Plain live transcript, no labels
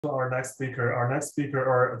Our next speaker. Our next speaker,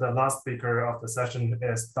 or the last speaker of the session,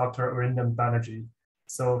 is Dr. Arindam Banerjee.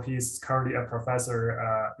 So he's currently a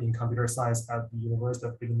professor in computer science at the University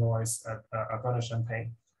of Illinois at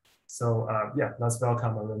Urbana-Champaign. So yeah, let's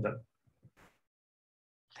welcome Arindam.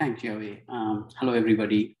 Thank you, Joey. Hello,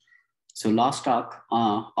 everybody. So last talk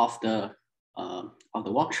of the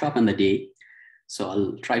workshop and the day. So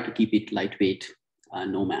I'll try to keep it lightweight,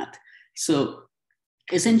 no math. So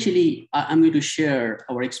essentially, I'm going to share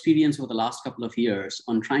our experience over the last couple of years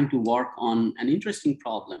on trying to work on an interesting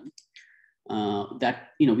problem that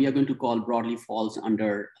we are going to call broadly falls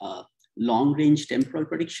under long-range temporal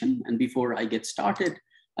prediction. And before I get started,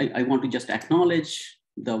 I want to just acknowledge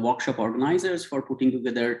the workshop organizers for putting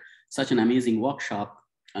together such an amazing workshop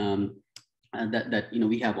that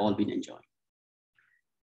we have all been enjoying.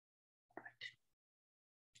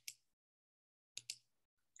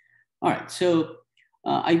 All right, so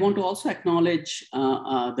I want to also acknowledge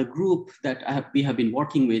the group that we have been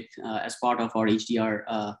working with as part of our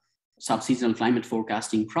HDR sub-seasonal climate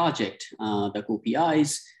forecasting project, the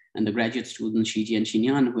co-PIs and the graduate students, Shiji and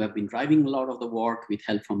Shinyan, who have been driving a lot of the work with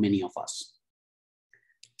help from many of us.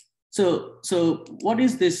 So what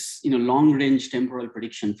is this long-range temporal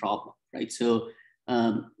prediction problem, right? So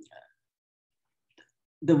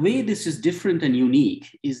the way this is different and unique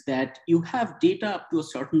is that you have data up to a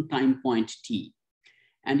certain time point t,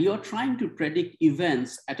 and you're trying to predict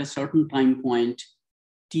events at a certain time point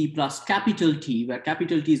t plus capital T, where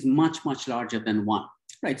capital T is much, much larger than 1,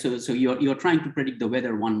 right? So you're trying to predict the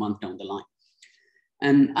weather 1 month down the line.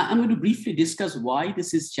 And I'm going to briefly discuss why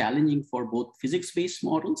this is challenging for both physics-based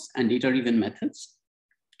models and data-driven methods.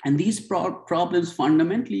 And these problems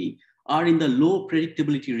fundamentally are in the low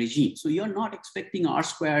predictability regime. So you're not expecting R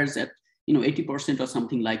squares at 80% or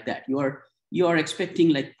something like that. You are expecting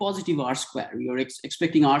like positive R square. You're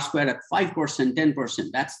expecting R square at 5%,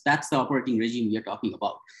 10%. That's the operating regime we are talking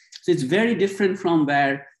about. So it's very different from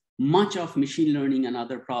where much of machine learning and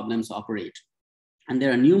other problems operate. And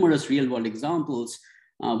there are numerous real world examples.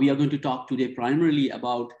 We are going to talk today primarily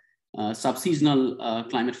about sub-seasonal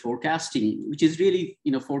climate forecasting, which is really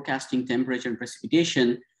forecasting temperature and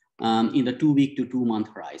precipitation in the 2-week to 2-month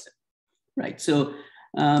horizon, right? So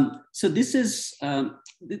this is,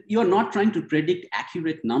 you're not trying to predict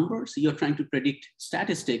accurate numbers. You're trying to predict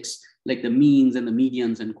statistics like the means and the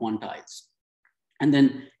medians and quantiles. And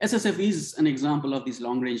then SSF is an example of this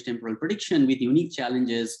long-range temporal prediction with unique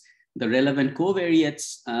challenges. The relevant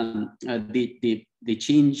covariates, they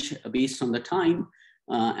change based on the time,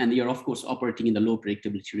 and you're of course operating in the low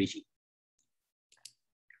predictability regime.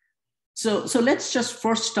 So let's just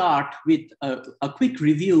first start with a quick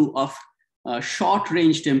review of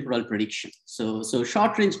short-range temporal prediction. So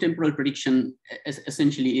short-range temporal prediction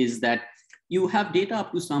essentially is that you have data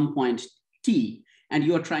up to some point t, and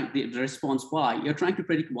you are trying the response y. You're trying to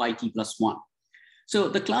predict yt plus 1. So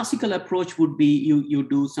the classical approach would be you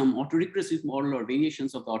do some autoregressive model or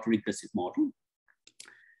variations of the autoregressive model.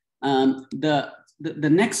 The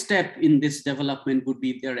next step in this development would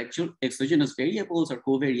be if there are actual exogenous variables or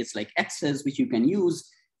covariates like x's, which you can use.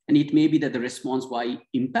 And it may be that the response y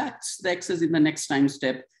impacts the x's in the next time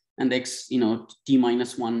step, and the x, t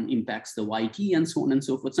minus 1 impacts the yt, and so on and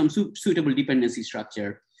so forth, some suitable dependency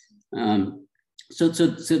structure. So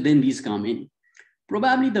then these come in.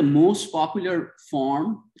 Probably the most popular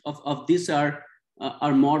form of this are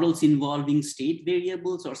models involving state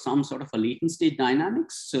variables or some sort of a latent state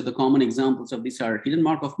dynamics. So the common examples of these are hidden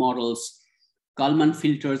Markov models, Kalman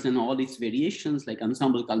filters and all its variations like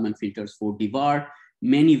ensemble Kalman filters for Devar,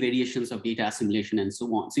 many variations of data assimilation and so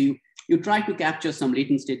on. So you try to capture some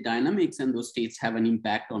latent state dynamics, and those states have an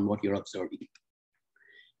impact on what you're observing.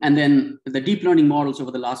 And then the deep learning models over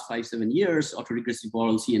the last 5-7 years, autoregressive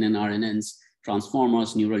models, CNN, RNNs,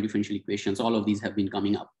 transformers, neural differential equations, all of these have been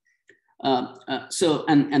coming up.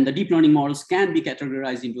 And the deep learning models can be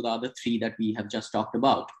categorized into the other 3 that we have just talked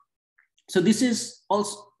about. So this is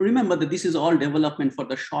also, remember that this is all development for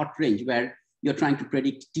the short range where you're trying to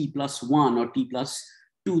predict t plus 1 or t plus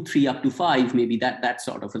 2, 3 up to 5, maybe that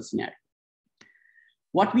sort of a scenario.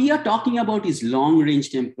 What we are talking about is long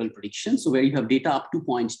range temporal prediction. So where you have data up to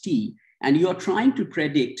point t, and you are trying to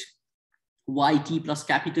predict yt plus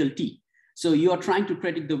capital T. So you are trying to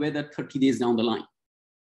predict the weather 30 days down the line,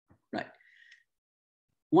 right?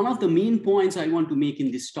 One of the main points I want to make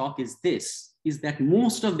in this talk is that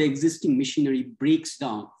most of the existing machinery breaks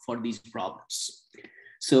down for these problems.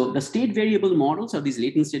 So the state variable models of these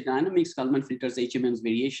latent state dynamics, Kalman filters, HMMs,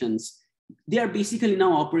 variations, they are basically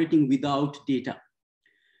now operating without data.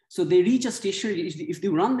 So they reach a stationary, if they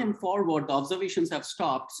run them forward, the observations have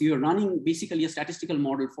stopped. So you're running basically a statistical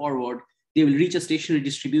model forward, they will reach a stationary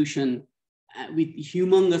distribution with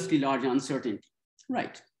humongously large uncertainty,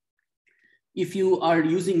 right? If you are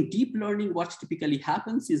using deep learning, what typically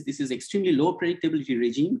happens is this is extremely low predictability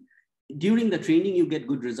regime. During the training, you get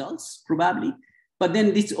good results, probably, but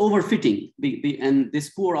then it's overfitting and this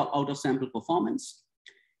poor out of sample performance.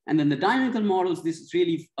 And then the dynamical models, this is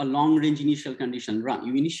really a long range initial condition run.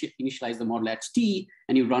 You initialize the model at t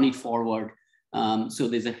and you run it forward. So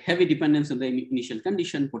there's a heavy dependence on the initial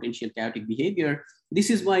condition, potential chaotic behavior. This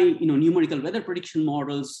is why numerical weather prediction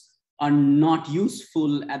models are not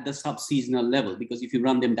useful at the sub-seasonal level, because if you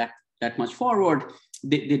run them that much forward,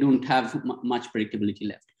 they don't have much predictability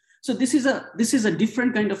left. So this is a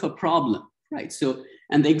different kind of a problem, right? So,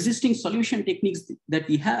 and the existing solution techniques that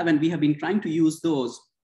we have, and we have been trying to use those,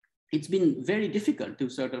 it's been very difficult to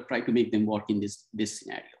sort of try to make them work in this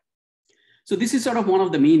scenario. So this is sort of one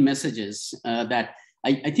of the main messages that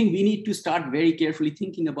I think we need to start very carefully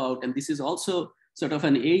thinking about, and this is also sort of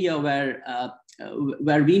an area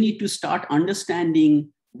where we need to start understanding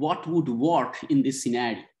what would work in this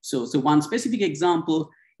scenario. So one specific example,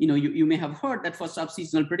 you may have heard that for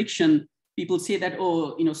subseasonal prediction, people say that,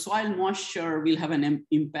 soil moisture will have an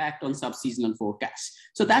impact on subseasonal forecasts.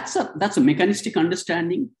 So that's a mechanistic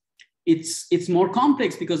understanding. It's more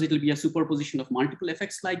complex because it'll be a superposition of multiple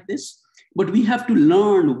effects like this, but we have to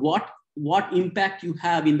learn what impact you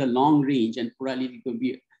have in the long range, and probably it will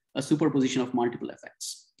be a superposition of multiple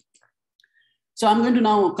effects. So I'm going to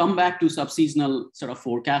now come back to subseasonal sort of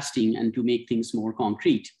forecasting and to make things more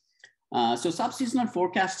concrete. So subseasonal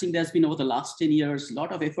forecasting, there's been over the last 10 years, a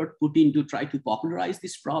lot of effort put in to try to popularize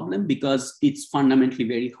this problem because it's fundamentally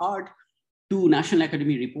very hard. 2 National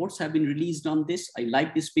Academy reports have been released on this. I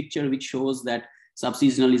like this picture, which shows that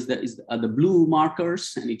subseasonal is the blue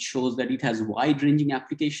markers, and it shows that it has wide-ranging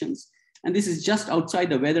applications. And this is just outside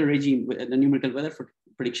the weather regime, the numerical weather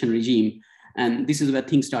prediction regime. And this is where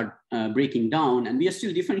things start breaking down. And we are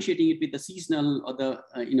still differentiating it with the seasonal or the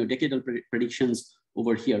decadal predictions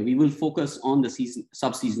over here. We will focus on the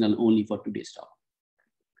subseasonal only for today's talk.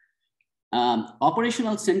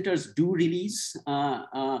 Operational centers do release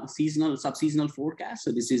subseasonal forecasts.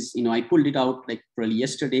 So this is, I pulled it out like probably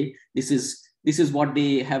yesterday. This is what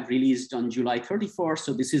they have released on July 31st.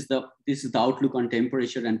 So this is the outlook on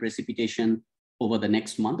temperature and precipitation over the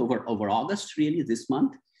next month, over August, really, this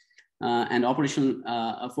month. And operational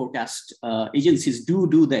forecast agencies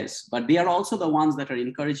do this, but they are also the ones that are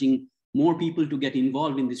encouraging more people to get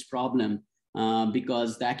involved in this problem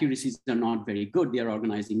because the accuracies are not very good. They are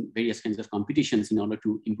organizing various kinds of competitions in order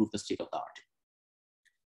to improve the state of the art.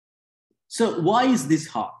 So why is this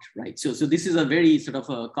hard, right? So this is a very sort of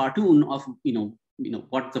a cartoon of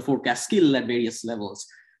what the forecast skill at various levels.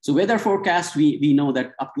 So weather forecast, we know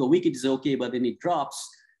that up to a week it is okay, but then it drops.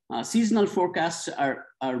 Seasonal forecasts are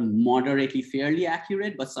moderately fairly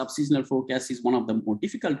accurate, but subseasonal forecast is one of the more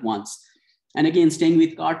difficult ones. And again, staying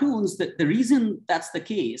with cartoons, the reason that's the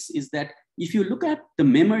case is that if you look at the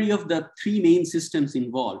memory of the 3 main systems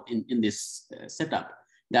involved in this setup,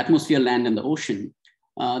 the atmosphere, land, and the ocean,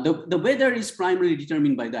 the weather is primarily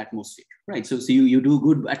determined by the atmosphere, right? So you do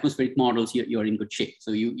good atmospheric models, you're in good shape.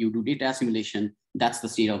 So you do data assimilation, that's the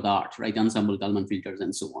state of the art, right? Ensemble Kalman filters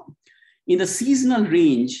and so on. In the seasonal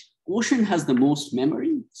range, ocean has the most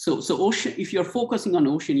memory. So ocean, if you're focusing on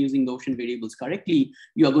ocean using the ocean variables correctly,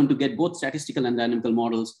 you are going to get both statistical and dynamical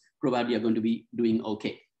models, probably are going to be doing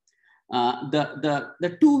okay.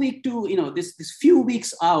 The 2 week to, this few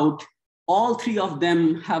weeks out, all 3 of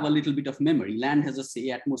them have a little bit of memory. Land has a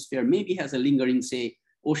say, atmosphere maybe has a lingering say,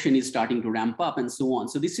 ocean is starting to ramp up and so on.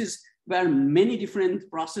 So this is where many different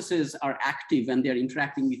processes are active and they're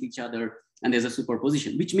interacting with each other, and there's a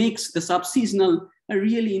superposition, which makes the subseasonal a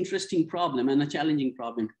really interesting problem and a challenging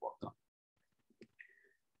problem to work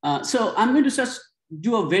on. So I'm going to just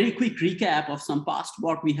do a very quick recap of some past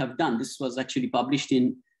work we have done. This was actually published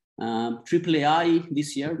in AAAI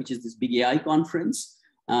this year, which is this big AI conference.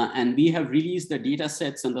 And we have released the data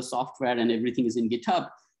sets and the software and everything is in GitHub.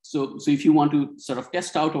 So if you want to sort of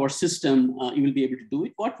test out our system, you will be able to do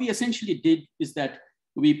it. What we essentially did is that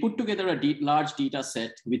we put together a large data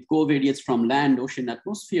set with covariates from land, ocean,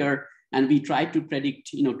 atmosphere, and we tried to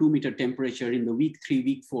predict 2-meter temperature in the week 3,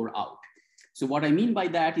 week 4 out. So what I mean by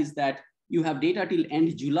that is that you have data till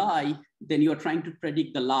end July, then you're trying to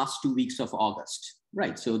predict the last 2 weeks of August,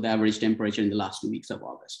 right? So the average temperature in the last 2 weeks of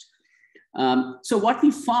August. So what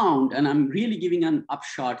we found, and I'm really giving an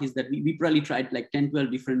upshot, is that we probably tried like 10,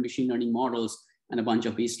 12 different machine learning models and a bunch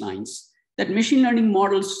of baselines. That machine learning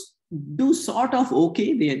models do sort of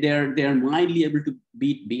okay. They're mildly able to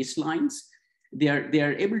beat baselines.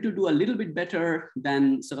 They're able to do a little bit better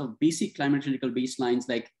than sort of basic climatological baselines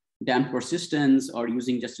like damp persistence, or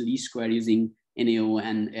using just a least square using NAO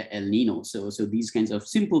and El Nino. So these kinds of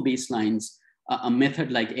simple baselines, a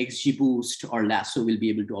method like XGBoost or Lasso will be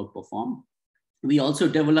able to outperform. We also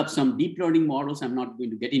developed some deep learning models. I'm not going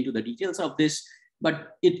to get into the details of this,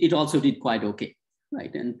 but it also did quite okay,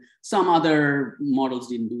 right? And some other models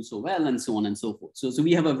didn't do so well, and so on and so forth. So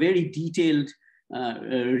we have a very detailed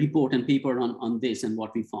report and paper on this and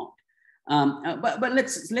what we found. But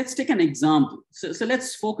let's take an example. So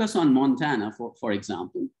let's focus on Montana, for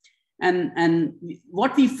example. And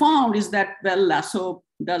what we found is that, well, Lasso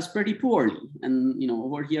does pretty poorly. And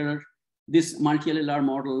over here, this multi-LLR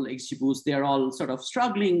model, XGBoost, they're all sort of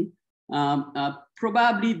struggling.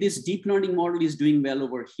 Probably this deep learning model is doing well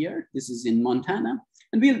over here. This is in Montana.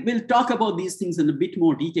 And we'll talk about these things in a bit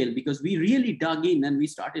more detail, because we really dug in and we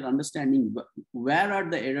started understanding where are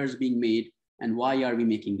the errors being made and why are we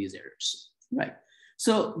making these errors, right?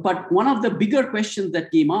 So, but one of the bigger questions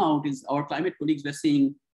that came out is our climate colleagues were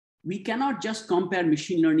saying, we cannot just compare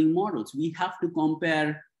machine learning models. We have to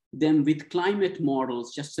compare them with climate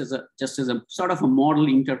models just as a sort of a model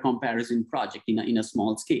intercomparison project in a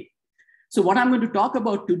small scale. So what I'm going to talk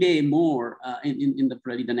about today more in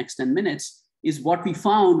probably the next 10 minutes is what we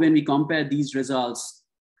found when we compared these results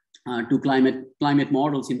to climate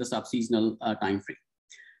models in the subseasonal time frame.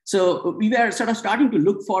 So we were sort of starting to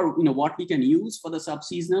look for what we can use for the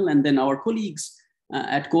subseasonal, and then our colleagues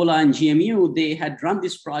at COLA and GMU, they had run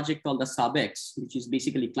this project called the SubX, which is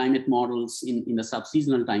basically climate models in the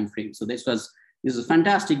subseasonal time frame. So this was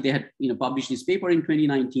fantastic. They had published this paper in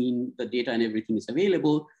 2019. The data and everything is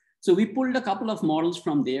available. So we pulled a couple of models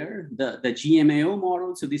from there. The GMAO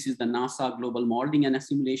model. So this is the NASA Global Modeling and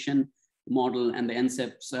Assimilation model, and the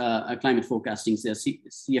NCEP's climate forecasting,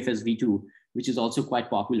 CFSV2, which is also quite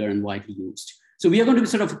popular and widely used. So we are going to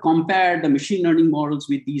sort of compare the machine learning models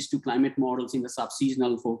with these two climate models in the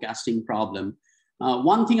subseasonal forecasting problem.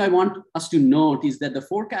 One thing I want us to note is that the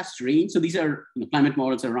forecast range, so these are climate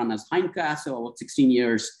models are run as hindcast, so about 16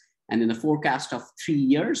 years, and then the forecast of 3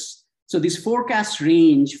 years. So this forecast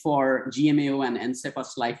range for GMAO and NCEP are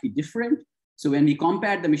slightly different. So when we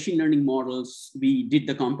compared the machine learning models, we did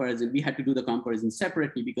the comparison. We had to do the comparison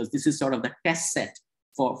separately because this is sort of the test set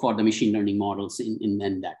for the machine learning models in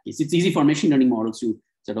that case. It's easy for machine learning models to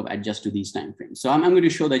sort of adjust to these timeframes. So I'm going to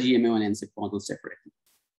show the GMAO and NCEP models separately.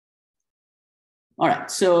 All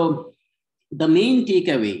right, so the main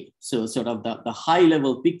takeaway, so sort of the high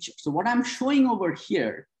level picture. So what I'm showing over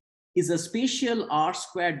here is a spatial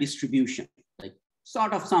R-squared distribution, like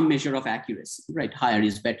sort of some measure of accuracy, right? Higher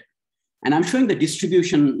is better. And I'm showing the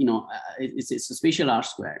distribution, it's a spatial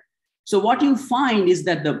R-squared. So what you find is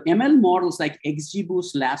that the ML models like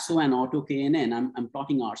XGBoost, Lasso, and AutoKNN, I'm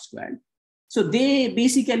talking R-squared. So they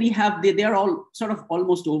basically have, they're all sort of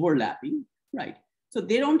almost overlapping, right? So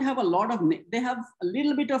they don't have a lot of, they have a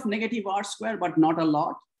little bit of negative R-squared, but not a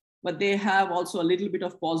lot. But they have also a little bit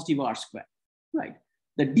of positive R-squared, right?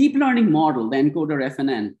 The deep learning model, the encoder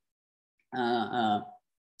FNN,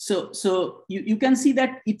 so you can see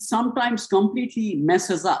that it sometimes completely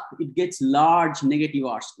messes up. It gets large negative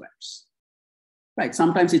R-squares, right?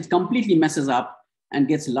 Sometimes it completely messes up and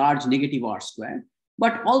gets large negative R-square.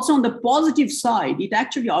 But also on the positive side, it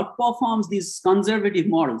actually outperforms these conservative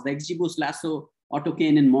models, the XGBoost, Lasso,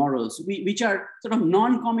 AutoKNN models, which are sort of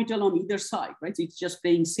non-committal on either side, right? So it's just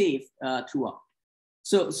playing safe throughout.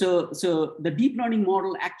 So the deep learning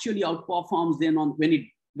model actually outperforms them on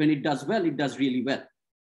when it does well, it does really well.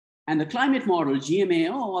 And the climate model,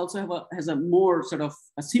 GMAO, also has a more sort of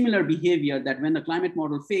a similar behavior, that when the climate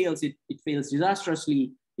model fails, it fails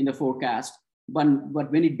disastrously in the forecast. But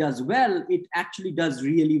when it does well, it actually does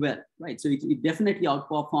really well, right? So it definitely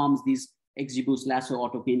outperforms these XGBoost, Lasso,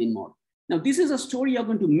 AutoKNN model. Now, this is a story you're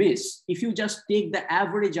going to miss if you just take the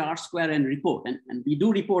average R-square and report, and we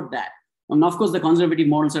do report that. And of course, the conservative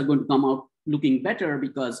models are going to come out looking better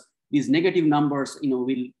because these negative numbers, will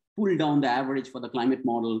pull down the average for the climate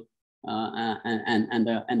model and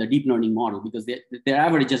the deep learning model, because their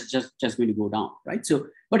average is just going to go down, right? So,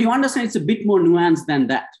 but you understand it's a bit more nuanced than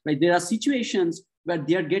that, right? There are situations where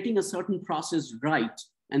they are getting a certain process right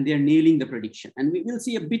and they're nailing the prediction, and we will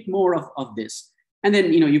see a bit more of this. And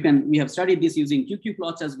then we have studied this using QQ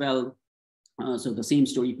plots as well. So the same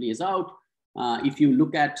story plays out. If you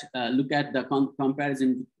look at the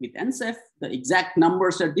comparison with NCEP, the exact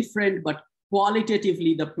numbers are different, but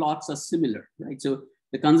qualitatively the plots are similar, right? So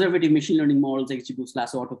the conservative machine learning models, XGBoost,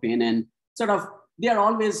 Lasso, AutoKNN, sort of, they are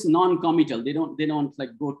always non-committal. They don't like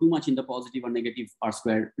go too much in the positive or negative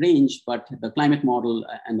R-square range, but the climate model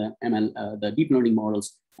and the ML, the deep learning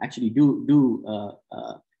models actually do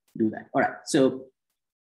that. All right, so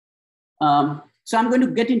So I'm going to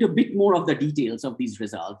get into a bit more of the details of these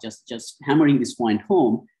results, just hammering this point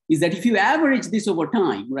home, is that if you average this over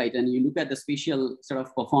time, right, and you look at the spatial sort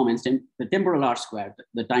of performance, and the temporal R squared,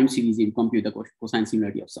 the time series, you compute the cosine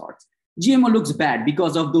similarity of sorts, GMO looks bad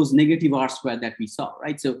because of those negative R squared that we saw,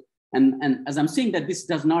 right? So, and as I'm saying that this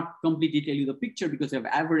does not completely tell you the picture because they have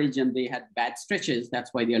average and they had bad stretches,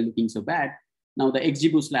 that's why they are looking so bad. Now the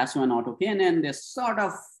XGBoost, lasso, and AutoKNN,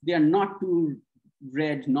 they're not too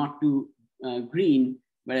red, not too green,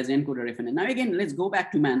 whereas encoder FNN. Now again, let's go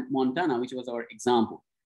back to Montana, which was our example.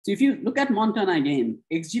 So if you look at Montana again,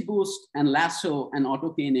 XGBoost and lasso and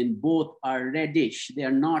AutoKNN both are reddish. They are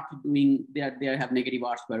not doing, they have negative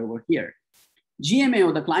R square over here.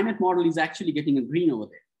 GMAO, the climate model, is actually getting a green over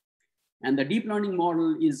there. And the deep learning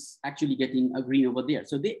model is actually getting a green over there.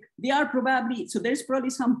 So they are probably, so there's probably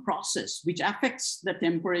some process which affects the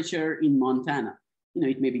temperature in Montana. You know,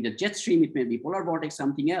 it may be the jet stream, it may be polar vortex,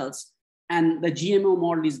 something else. And the GMO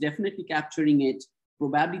model is definitely capturing it.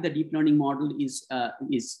 Probably the deep learning model is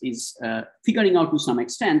figuring out to some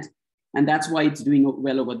extent, and that's why it's doing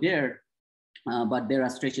well over there. But there are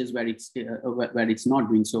stretches where it's not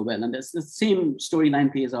doing so well, and the same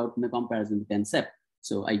storyline plays out in the comparison with NCEP.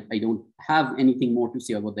 So I don't have anything more to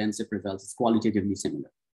say about the NCEP results. It's qualitatively similar.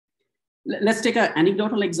 Let's take an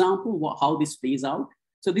anecdotal example how this plays out.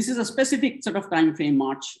 So this is a specific sort of time frame,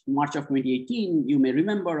 March of 2018. You may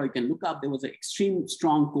remember, or you can look up, there was an extreme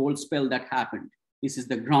strong cold spell that happened. This is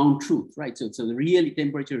the ground truth, right? So the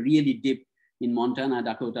temperature really dipped in Montana,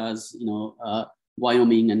 Dakotas,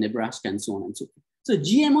 Wyoming and Nebraska and so on and so forth. So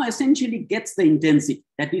GMO essentially gets the intensity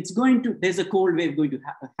that there's a cold wave going to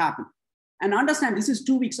happen. And understand this is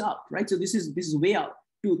 2 weeks out, right? So this is way out.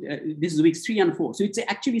 This is weeks 3 and 4. So it's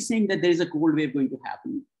actually saying that there is a cold wave going to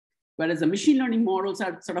happen. Whereas the machine learning models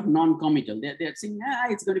are sort of non-committal. They're saying,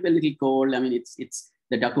 it's going to be a little cold. I mean, it's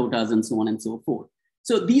the Dakotas and so on and so forth.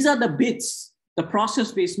 So these are the bits the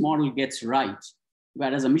process-based model gets right,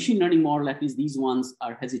 whereas a machine learning model, at least these ones,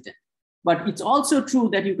 are hesitant. But it's also true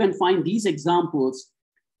that you can find these examples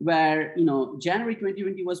where, January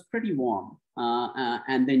 2020 was pretty warm.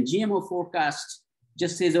 And then GMO forecast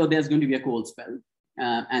just says, oh, there's going to be a cold spell.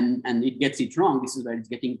 And it gets it wrong. This is where it's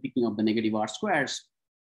picking up the negative R squares.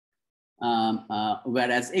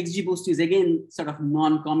 Whereas XGBoost is again sort of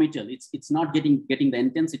non-committal. It's not getting the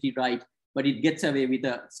intensity right, but it gets away with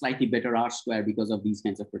a slightly better R square because of these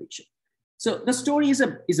kinds of prediction. So the story is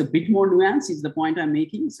a bit more nuanced, is the point I'm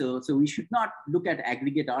making. So we should not look at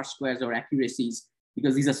aggregate R squares or accuracies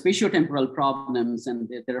because these are spatiotemporal problems and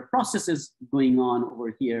there are processes going on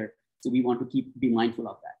over here. So we want to be mindful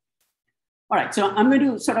of that. All right, so I'm going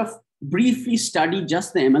to sort of briefly study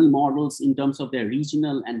just the ML models in terms of their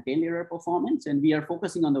regional and tail error performance. And we are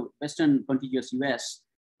focusing on the Western contiguous US.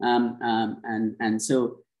 And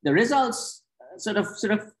so the results sort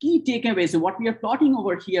of key takeaways. So what we are plotting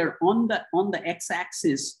over here on the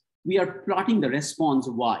x-axis, we are plotting the response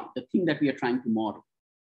Y, the thing that we are trying to model.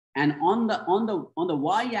 And on the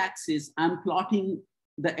y-axis, I'm plotting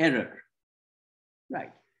the error,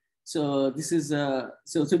 right? So this is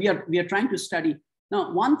so we are trying to study.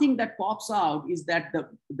 Now, one thing that pops out is that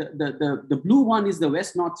the blue one is the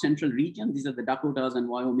West North Central region. These are the Dakotas and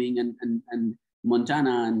Wyoming and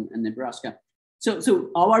Montana and Nebraska. So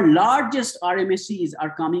our largest RMSEs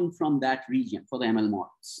are coming from that region for the ML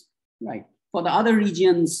models, right? For the other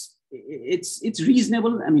regions, it's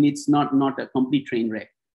reasonable. I mean, it's not a complete train wreck,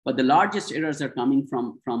 but the largest errors are coming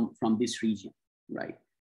from this region, right?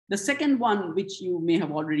 The second one, which you may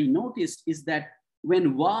have already noticed, is that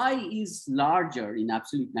when Y is larger in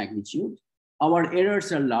absolute magnitude, our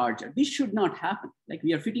errors are larger. This should not happen. Like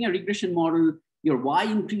we are fitting a regression model, your Y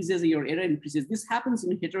increases, your error increases. This happens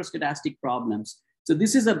in heteroscedastic problems. So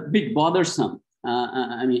this is a bit bothersome.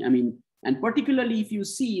 I mean, and particularly if you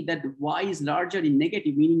see that Y is larger in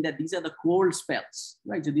negative, meaning that these are the cold spells,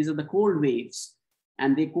 right? So these are the cold waves,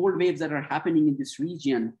 and the cold waves that are happening in this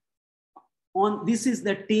region. This is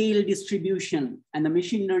the tail distribution, and the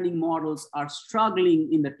machine learning models are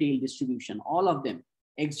struggling in the tail distribution, all of them,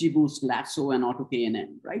 XGBoost, lasso, and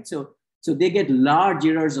AutoKNN, right? So they get large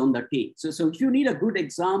errors on the tail. So if you need a good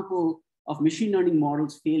example of machine learning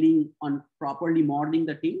models failing on properly modeling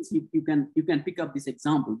the tails, you can pick up this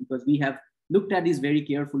example because we have looked at this very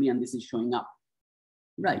carefully and this is showing up,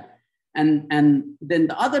 right? And then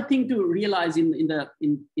the other thing to realize in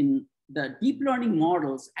the deep learning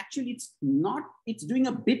models, actually it's doing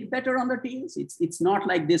a bit better on the tails. It's not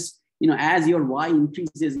like this, as your Y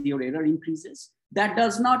increases, your error increases. That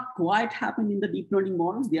does not quite happen in the deep learning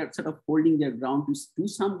models. They are sort of holding their ground to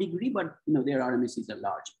some degree, but their RMSEs are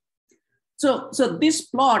large. So this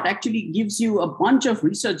plot actually gives you a bunch of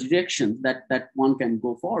research directions that one can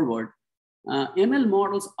go forward. ML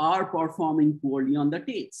models are performing poorly on the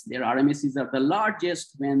tails. Their RMSEs are the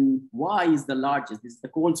largest when Y is the largest. This is the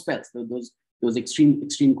cold spells, those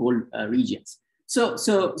extreme cold regions. So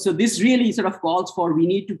this really sort of calls for, we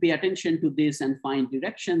need to pay attention to this and find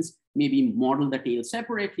directions, maybe model the tails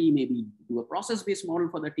separately, maybe do a process-based model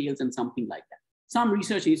for the tails and something like that. Some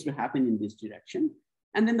research needs to happen in this direction.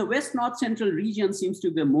 And then the West North Central region seems to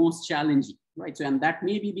be the most challenging, right? So, and that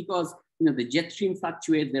may be because, you know, the jet stream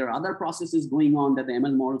fluctuates. There are other processes going on that the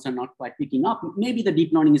ML models are not quite picking up. Maybe the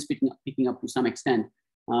deep learning is picking up to some extent,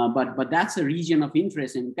 but that's a region of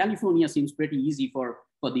interest. And California seems pretty easy for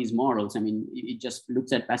these models. I mean, it just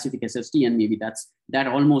looks at Pacific SST and maybe that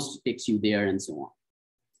almost takes you there and so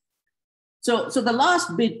on. So the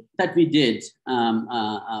last bit that we did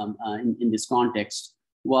in this context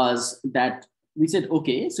was that we said,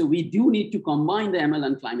 okay, so we do need to combine the ML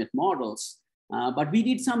and climate models, but we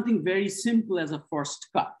did something very simple as a first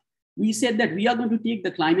cut. We said that we are going to take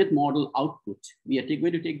the climate model output. We are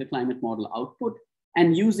going to take the climate model output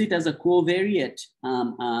and use it as a covariate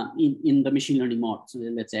in the machine learning model. So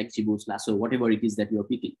let's say XGBoost, Lasso, whatever it is that you're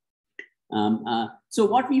picking. So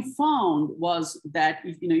what we found was that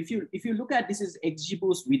if you look at this is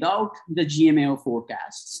XGBoost without the GMAO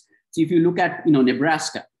forecasts. So if you look at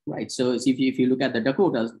Nebraska, right? So if you look at the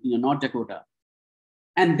Dakotas, North Dakota,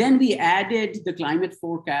 and then we added the climate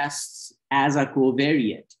forecasts as a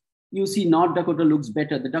covariate, you see North Dakota looks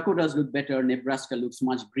better, the Dakotas look better, Nebraska looks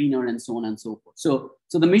much greener, and so on and so forth. So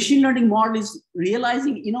the machine learning model is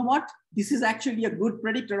realizing, you know what, this is actually a good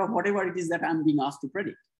predictor of whatever it is that I'm being asked to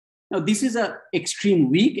predict. Now, this is an extreme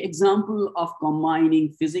weak example of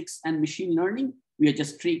combining physics and machine learning. We are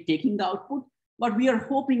just taking the output, but we are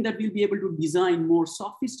hoping that we'll be able to design more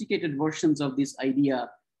sophisticated versions of this idea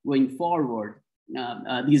going forward.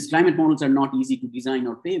 These climate models are not easy to design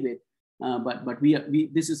or play with, but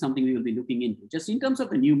this is something we will be looking into, just in terms of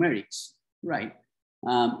the numerics, right?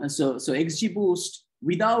 So XGBoost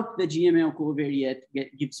without the GMAO covariate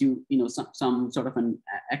gives you, some sort of an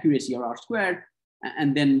accuracy or R squared.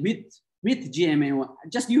 And then with GMAO,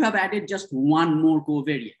 you have added just one more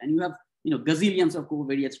covariate, and you have gazillions of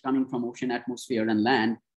covariates coming from ocean, atmosphere, and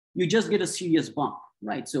land. You just get a serious bump,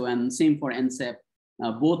 right? So, and same for NCEP,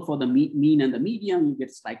 both for the mean and the median, you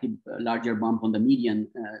get slightly larger bump on the median,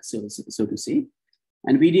 so to say.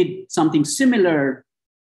 And we did something similar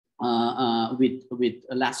with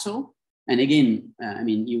Lasso. And again,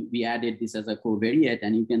 we added this as a covariate,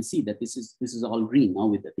 and you can see that this is all green now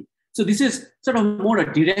with the thing. So this is sort of more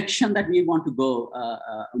a direction that we want to go,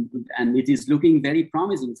 and it is looking very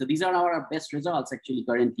promising. So these are our best results actually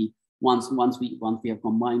currently once we have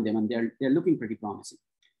combined them, and they're looking pretty promising.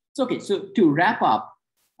 So okay, so to wrap up,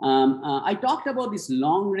 I talked about this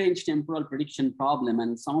long-range temporal prediction problem,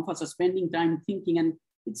 and some of us are spending time thinking, and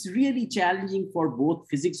it's really challenging for both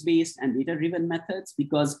physics-based and data-driven methods,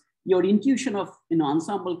 because your intuition of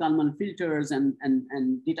ensemble Kalman filters and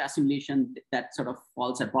data assimilation, that sort of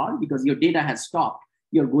falls apart because your data has stopped.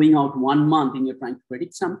 You're going out 1 month and you're trying to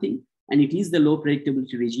predict something, and it is the low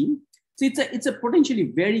predictability regime. So it's a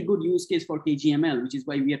potentially very good use case for kgml, which is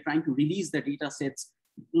why we are trying to release the data sets,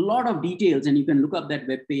 a lot of details, and you can look up that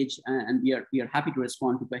web page, and we are happy to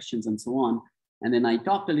respond to questions and so on. And then I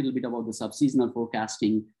talked a little bit about the subseasonal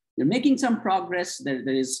forecasting. We're making some progress.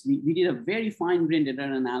 We did a very fine-grained data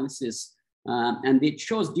analysis, and it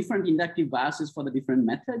shows different inductive biases for the different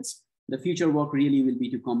methods. The future work really will be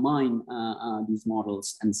to combine these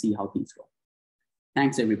models and see how things go.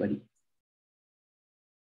 Thanks, everybody.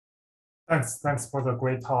 Thanks for the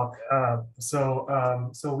great talk.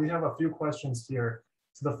 So we have a few questions here.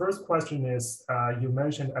 So the first question is, you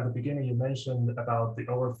mentioned at the beginning, you mentioned about the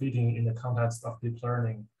overfitting in the context of deep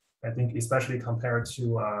learning. I think especially compared to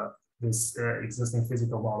this existing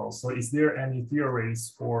physical models. So is there any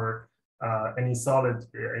theories or any solid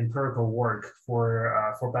empirical work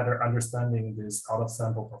for better understanding this out of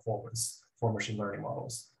sample performance for machine learning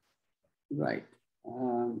models? Right.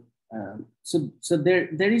 So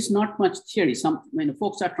there is not much theory.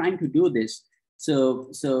 Folks are trying to do this.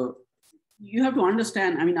 So you have to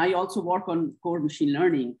understand, I also work on core machine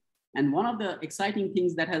learning. And one of the exciting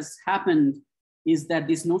things that has happened is that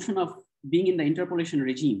this notion of being in the interpolation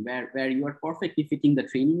regime where you are perfectly fitting the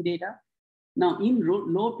training data. Now in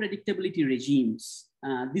low predictability regimes,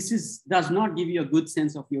 does not give you a good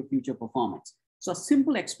sense of your future performance. So a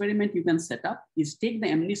simple experiment you can set up is take the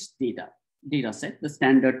MNIST data set, the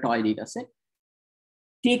standard toy data set,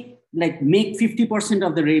 make 50%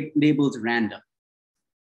 of the labels random.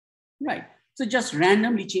 Right. So just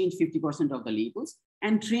randomly change 50% of the labels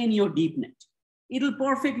and train your deep net. It'll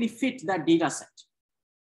perfectly fit that data set.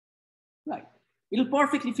 Right. It'll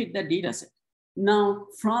perfectly fit that data set. Now,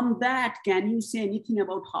 from that, can you say anything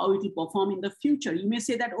about how it will perform in the future? You may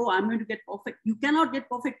say that, oh, I'm going to get perfect. You cannot get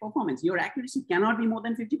perfect performance. Your accuracy cannot be more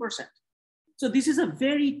than 50%. So this is a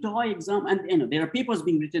very toy example. And there are papers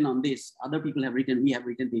being written on this. Other people have written, we have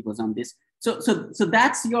written papers on this. So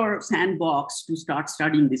that's your sandbox to start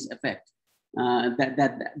studying this effect.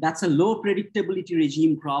 That's a low predictability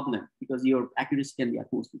regime problem because your accuracy can be at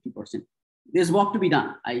most 50%. There's work to be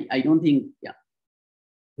done. I don't think, yeah.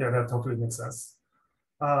 Yeah, that totally makes sense.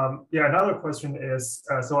 Yeah, another question is,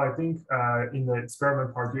 so I think in the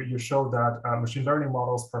experiment part, you showed that machine learning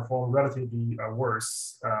models perform relatively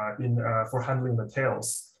worse for handling the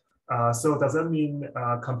tails. So does that mean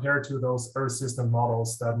compared to those Earth system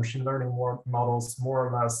models that machine learning models more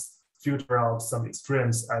or less filter out some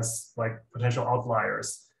extremes as like potential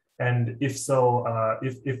outliers? And if so,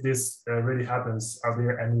 if this really happens, are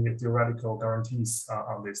there any theoretical guarantees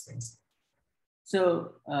on these things?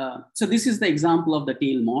 So this is the example of the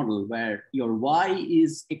tail model where your Y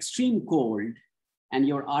is extreme cold and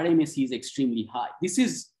your RMSE is extremely high. This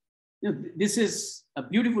is a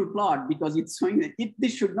beautiful plot because it's showing that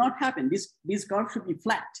this should not happen. This curve should be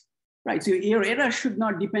flat, right? So your error should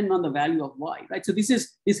not depend on the value of Y, right? So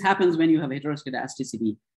this happens when you have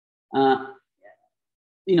heteroscedasticity.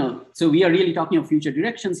 So we are really talking of future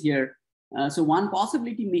directions here. So one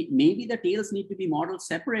possibility maybe the tails need to be modeled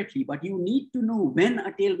separately, but you need to know when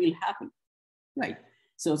a tail will happen, right?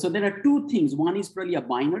 So there are two things. One is probably a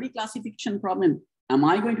binary classification problem. Am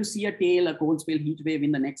I going to see a tail, a cold spell heat wave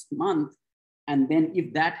in the next month? And then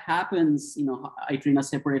if that happens, I train a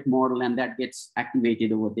separate model and that gets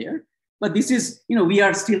activated over there. But this is, we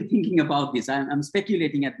are still thinking about this. I'm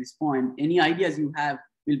speculating at this point. Any ideas you have,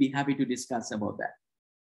 we'll be happy to discuss about that.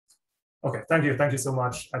 Okay, thank you so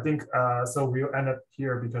much. I think so we'll end up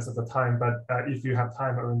here because of the time, but if you have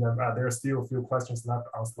time, Arindam, there are still a few questions left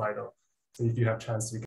on Slido. So if you have a chance, you can